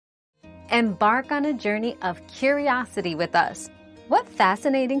Embark on a journey of curiosity with us. What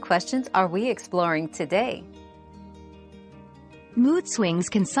fascinating questions are we exploring today? Mood swings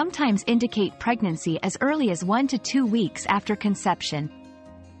can sometimes indicate pregnancy as early as 1 to 2 weeks after conception.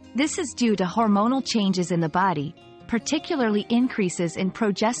 This is due to hormonal changes in the body, particularly increases in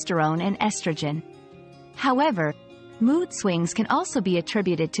progesterone and estrogen. However, mood swings can also be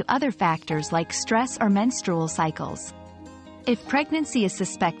attributed to other factors like stress or menstrual cycles. If pregnancy is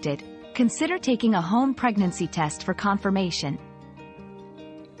suspected, consider taking a home pregnancy test for confirmation.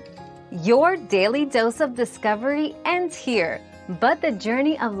 Your daily dose of discovery ends here, but the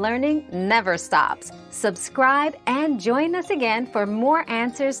journey of learning never stops. Subscribe and join us again for more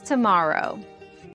answers tomorrow.